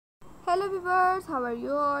Hello viewers, how are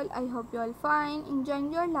you all? I hope you all fine,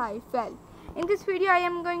 enjoying your life well. In this video I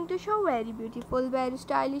am going to show very beautiful, very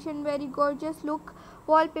stylish and very gorgeous look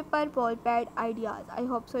wallpaper wallpad ideas. I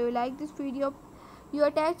hope so you like this video. You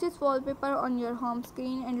attach this wallpaper on your home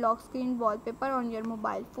screen and lock screen wallpaper on your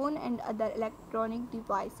mobile phone and other electronic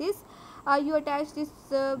devices. You attach this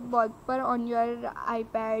wallpaper on your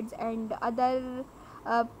iPads and other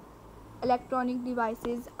electronic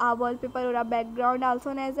devices. A wallpaper or a background,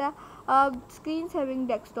 also known as a screen saving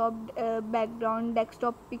desktop background,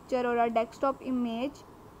 desktop picture or a desktop image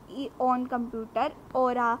on computer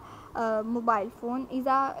or a mobile phone, is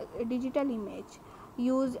a digital image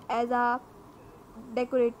used as a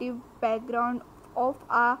decorative background of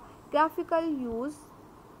a graphical use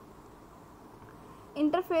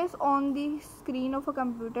interface on the screen of a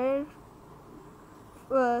computer,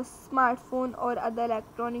 smartphone or other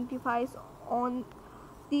electronic device. On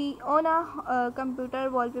a computer,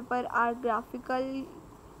 wallpaper are graphical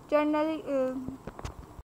generally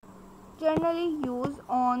used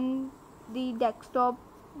on the desktop,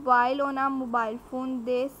 while on a mobile phone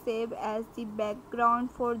they serve as the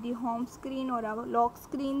background for the home screen or a lock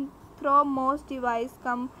screen. Though most devices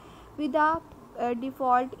come with a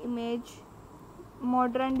default image,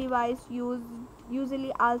 modern device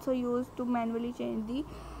usually also used to manually change the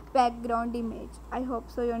background image. I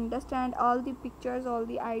hope so you understand all the pictures, all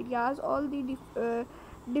the ideas, all the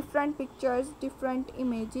different pictures, different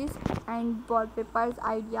images and wallpapers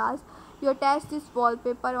ideas. You attach this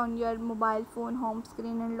wallpaper on your mobile phone home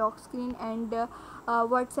screen and lock screen and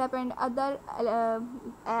WhatsApp and other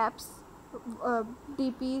apps,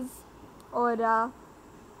 DPs or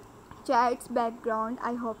chats background.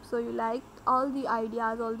 I hope so you liked all the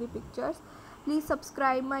ideas, all the pictures. Please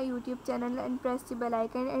subscribe my YouTube channel and press the bell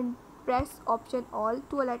icon and press option all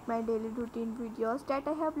to alert my daily routine videos that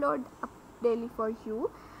I have load up daily for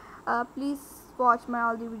you. Please watch my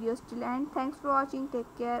all the videos till end. Thanks for watching.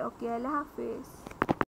 Take care. Okay, Allah Hafiz.